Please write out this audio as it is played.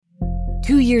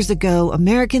2 years ago,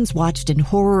 Americans watched in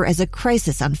horror as a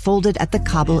crisis unfolded at the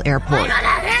Kabul airport.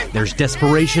 There's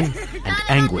desperation and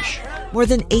anguish. More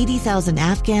than 80,000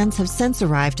 Afghans have since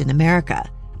arrived in America,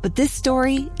 but this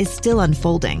story is still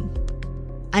unfolding.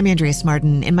 I'm Andrea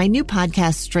Martin. In my new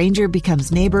podcast, Stranger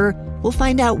Becomes Neighbor, we'll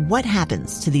find out what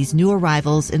happens to these new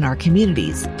arrivals in our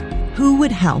communities. Who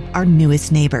would help our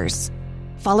newest neighbors?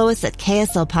 Follow us at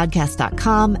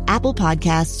kslpodcast.com, Apple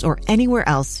Podcasts, or anywhere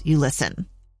else you listen.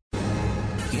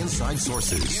 Inside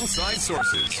Sources. Inside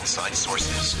Sources. Inside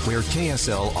Sources. Where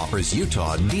KSL offers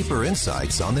Utah deeper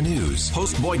insights on the news.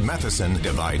 Host Boyd Matheson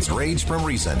divides rage from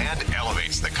reason and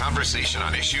elevates the conversation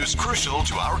on issues crucial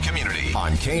to our community.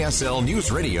 On KSL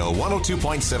News Radio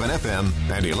 102.7 FM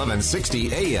and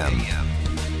 1160 AM.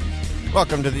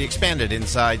 Welcome to the expanded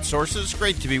Inside Sources.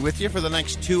 Great to be with you for the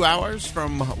next 2 hours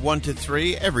from 1 to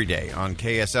 3 every day on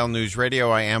KSL News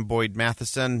Radio. I am Boyd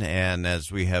Matheson, and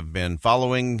as we have been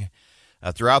following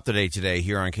throughout the day today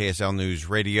here on KSL News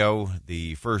Radio,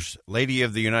 the First Lady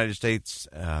of the United States,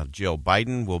 Jill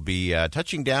Biden, will be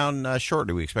touching down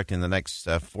shortly. We expect in the next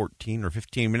 14 or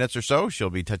 15 minutes or so,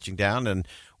 she'll be touching down and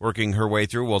working her way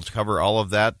through. We'll cover all of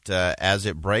that as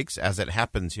it breaks, as it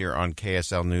happens here on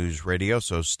KSL News Radio,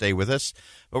 so stay with us.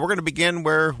 But we're going to begin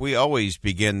where we always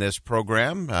begin this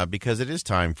program, because it is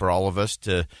time for all of us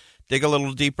to dig a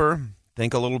little deeper,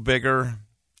 think a little bigger,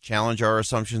 challenge our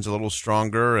assumptions a little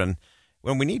stronger, and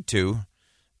when we need to,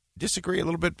 disagree a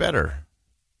little bit better.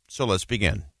 So let's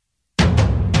begin.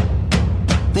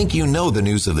 Think you know the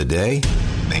news of the day?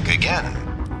 Think again.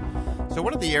 So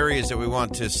one of the areas that we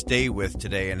want to stay with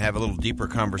today and have a little deeper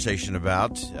conversation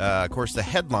about, of course, the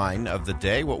headline of the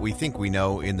day, what we think we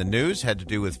know in the news, had to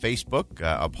do with Facebook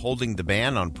upholding the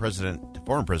ban on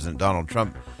former President Donald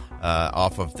Trump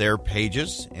off of their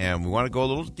pages. And we want to go a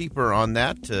little deeper on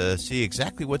that to see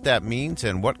exactly what that means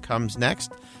and what comes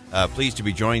next. Pleased to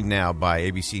be joined now by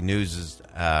ABC News'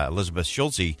 Elizabeth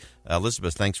Schulze.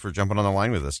 Elizabeth, thanks for jumping on the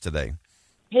line with us today.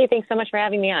 Hey, thanks so much for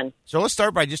having me on. So let's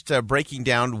start by just breaking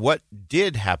down what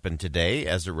did happen today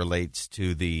as it relates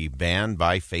to the ban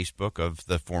by Facebook of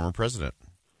the former president.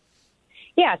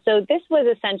 Yeah, so this was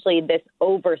essentially this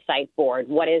oversight board.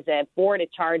 What is a board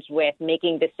charged with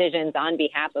making decisions on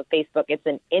behalf of Facebook? It's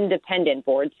an independent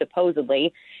board,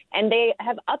 supposedly, and they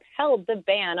have upheld the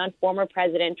ban on former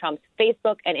President Trump's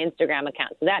Facebook and Instagram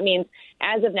accounts. So that means,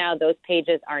 as of now, those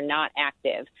pages are not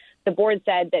active. The board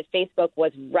said that Facebook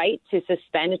was right to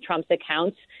suspend Trump's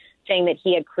accounts, saying that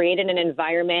he had created an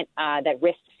environment that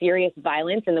risked serious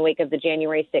violence in the wake of the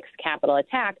January 6th Capitol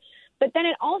attack. But then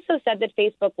it also said that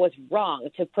Facebook was wrong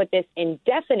to put this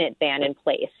indefinite ban in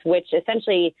place, which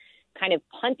essentially kind of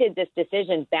punted this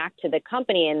decision back to the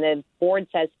company. And the board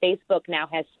says Facebook now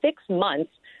has 6 months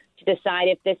to decide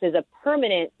if this is a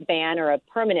permanent ban or a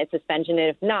permanent suspension, and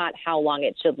if not, how long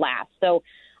it should last. So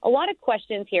a lot of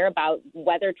questions here about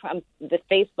whether the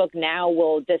Facebook now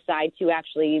will decide to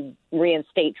actually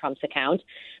reinstate Trump's account.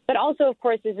 But also, of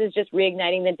course, this is just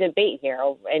reigniting the debate here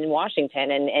in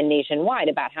Washington and nationwide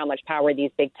about how much power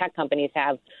these big tech companies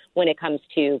have when it comes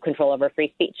to control over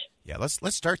free speech. Yeah,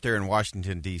 let's start there in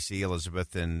Washington, D.C.,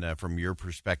 Elizabeth, and from your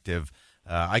perspective.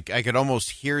 I could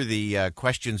almost hear the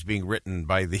questions being written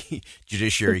by the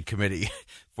Judiciary Committee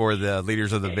for the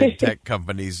leaders of the big tech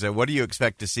companies. What do you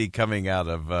expect to see coming out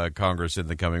of Congress in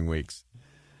the coming weeks?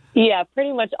 Yeah,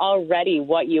 pretty much already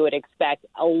what you would expect.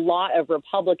 A lot of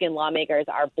Republican lawmakers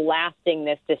are blasting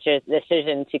this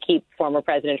decision to keep former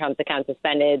President Trump's account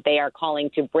suspended. They are calling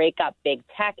to break up big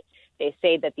tech. They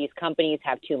say that these companies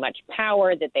have too much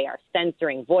power, that they are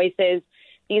censoring voices.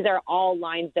 These are all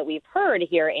lines that we've heard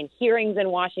here in hearings in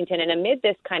Washington, and amid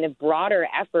this kind of broader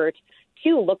effort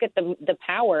to look at the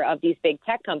power of these big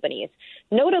tech companies.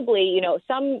 Notably,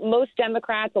 most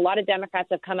Democrats, a lot of Democrats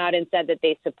have come out and said that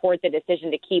they support the decision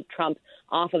to keep Trump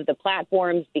off of the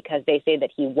platforms because they say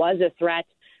that he was a threat,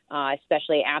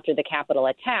 especially after the Capitol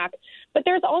attack. But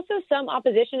there's also some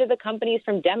opposition to the companies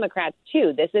from Democrats,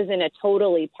 too. This isn't a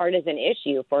totally partisan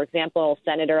issue. For example,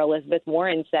 Senator Elizabeth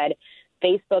Warren said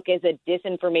Facebook is a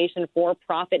disinformation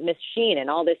for-profit machine, and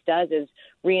all this does is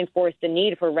reinforce the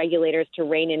need for regulators to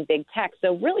rein in big tech.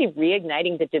 So really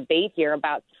reigniting the debate here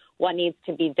about what needs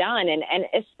to be done, and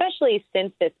especially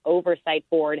since this oversight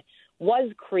board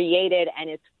was created and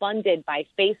is funded by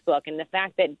Facebook, and the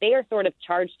fact that they are sort of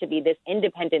charged to be this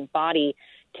independent body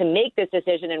to make this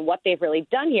decision. And what they've really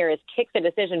done here is kick the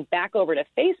decision back over to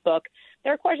Facebook.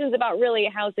 There are questions about really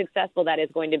how successful that is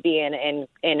going to be in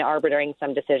arbitering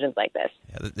some decisions like this.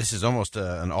 Yeah, this is almost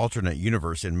an alternate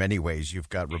universe in many ways. You've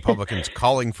got Republicans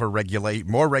calling for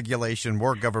more regulation,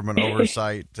 more government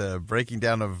oversight, breaking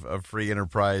down of free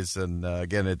enterprise. And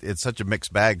again, it's such a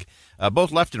mixed bag,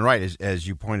 both left and right, as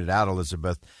you pointed out,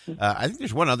 Elizabeth. I think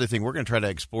there's one other thing. We're going to try to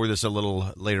explore this a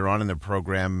little later on in the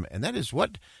program, and that is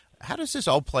how does this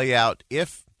all play out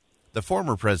if the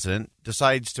former president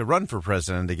decides to run for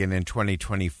president again in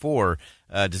 2024?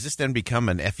 Does this then become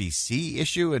an FEC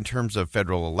issue in terms of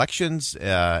federal elections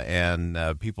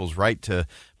and people's right to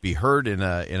be heard in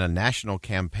a national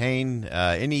campaign?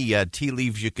 Any tea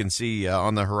leaves you can see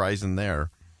on the horizon there?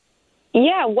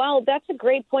 Yeah, well, that's a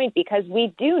great point, because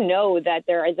we do know that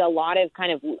there is a lot of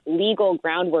kind of legal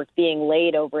groundwork being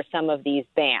laid over some of these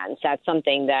bans. That's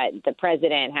something that the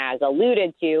president has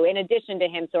alluded to, in addition to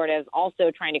him sort of also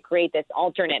trying to create this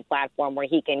alternate platform where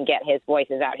he can get his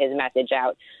voices out, his message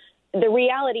out. The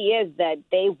reality is that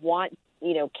they want,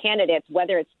 candidates,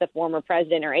 whether it's the former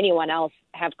president or anyone else,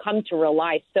 have come to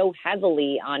rely so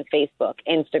heavily on Facebook,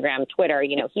 Instagram, Twitter.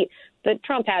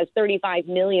 Trump has 35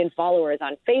 million followers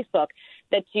on Facebook,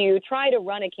 that to try to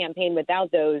run a campaign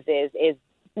without those is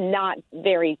not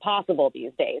very possible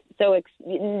these days. So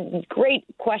it's great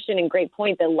question and great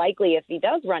point that likely if he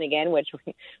does run again, which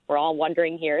we're all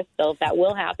wondering here still if that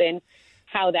will happen,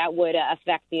 how that would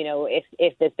affect,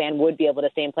 if this ban would be able to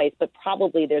stay in place. But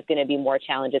probably there's going to be more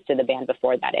challenges to the ban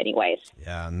before that anyways.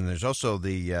 Yeah, and there's also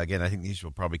again, I think these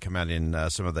will probably come out in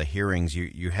some of the hearings.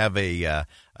 You have the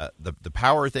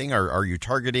power thing. Are you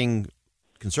targeting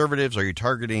conservatives? Are you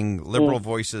targeting liberal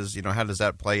voices? How does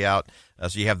that play out?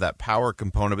 So you have that power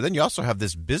component, but then you also have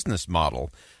this business model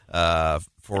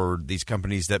for these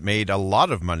companies that made a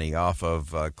lot of money off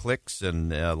of clicks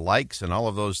and likes and all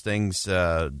of those things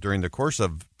during the course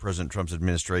of President Trump's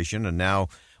administration. And now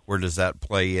where does that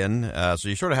play in? So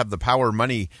you sort of have the power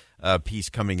money piece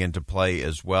coming into play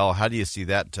as well. How do you see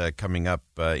that coming up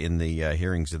in the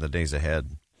hearings in the days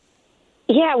ahead?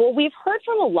 Yeah, well, we've heard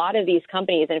from a lot of these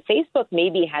companies, and Facebook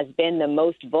maybe has been the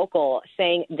most vocal,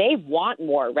 saying they want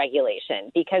more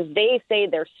regulation because they say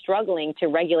they're struggling to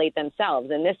regulate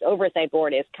themselves. And this oversight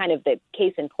board is kind of the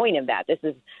case in point of that. This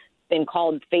has been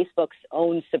called Facebook's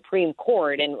own Supreme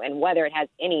Court, and whether it has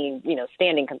any,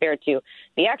 standing compared to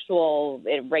the actual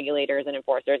regulators and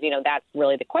enforcers, that's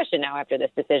really the question now after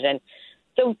this decision.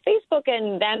 So Facebook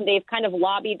and them, they've kind of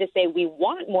lobbied to say we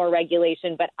want more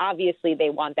regulation, but obviously they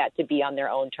want that to be on their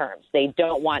own terms. They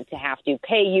don't want to have to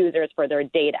pay users for their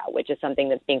data, which is something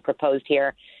that's being proposed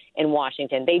here in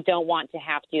Washington. They don't want to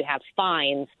have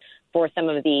fines for some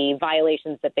of the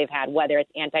violations that they've had, whether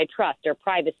it's antitrust or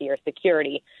privacy or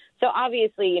security. So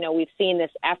obviously, we've seen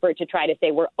this effort to try to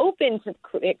say we're open to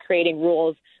creating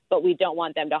rules, but we don't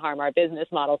want them to harm our business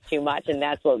models too much. And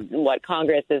that's what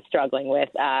Congress is struggling with,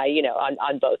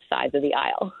 on both sides of the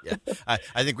aisle. Yeah.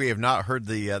 I think we have not heard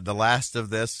the last of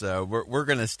this. We're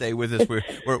going to stay with this.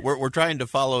 We're trying to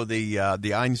follow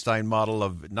the Einstein model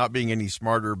of not being any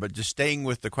smarter, but just staying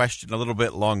with the question a little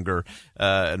bit longer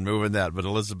and moving that. But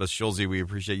Elizabeth Schulze, we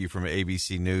appreciate you from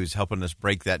ABC News helping us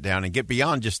break that down and get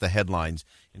beyond just the headlines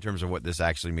in terms of what this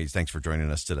actually means. Thanks for joining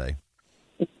us today.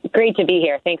 Great to be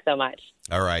here. Thanks so much.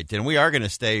 All right. And we are going to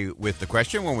stay with the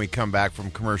question when we come back from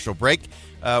commercial break.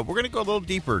 We're going to go a little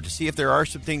deeper to see if there are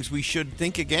some things we should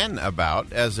think again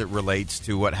about as it relates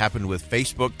to what happened with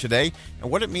Facebook today and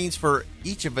what it means for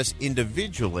each of us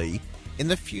individually in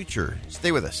the future.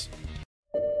 Stay with us.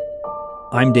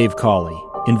 I'm Dave Cawley,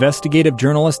 investigative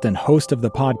journalist and host of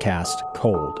the podcast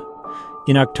Cold.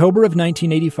 In October of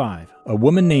 1985, a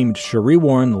woman named Sheree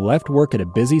Warren left work at a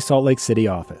busy Salt Lake City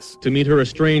office to meet her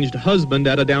estranged husband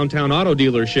at a downtown auto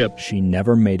dealership. She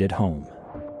never made it home.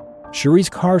 Sheree's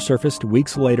car surfaced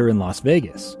weeks later in Las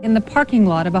Vegas. In the parking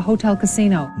lot of a hotel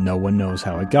casino. No one knows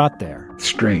how it got there.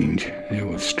 Strange. It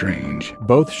was strange.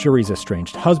 Both Sheree's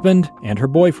estranged husband and her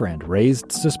boyfriend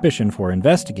raised suspicion for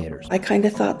investigators. I kind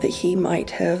of thought that he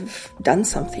might have done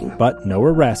something. But no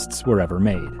arrests were ever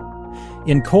made.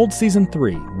 In Cold Season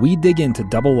 3, we dig into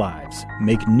double lives,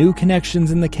 make new connections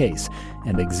in the case,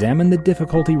 and examine the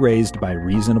difficulty raised by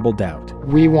reasonable doubt.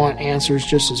 We want answers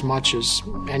just as much as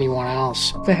anyone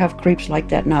else. They have creeps like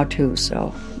that now too,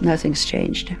 so nothing's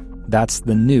changed. That's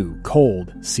the new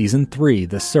Cold Season 3,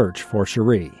 The Search for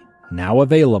Sheree, now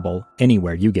available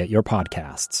anywhere you get your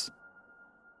podcasts.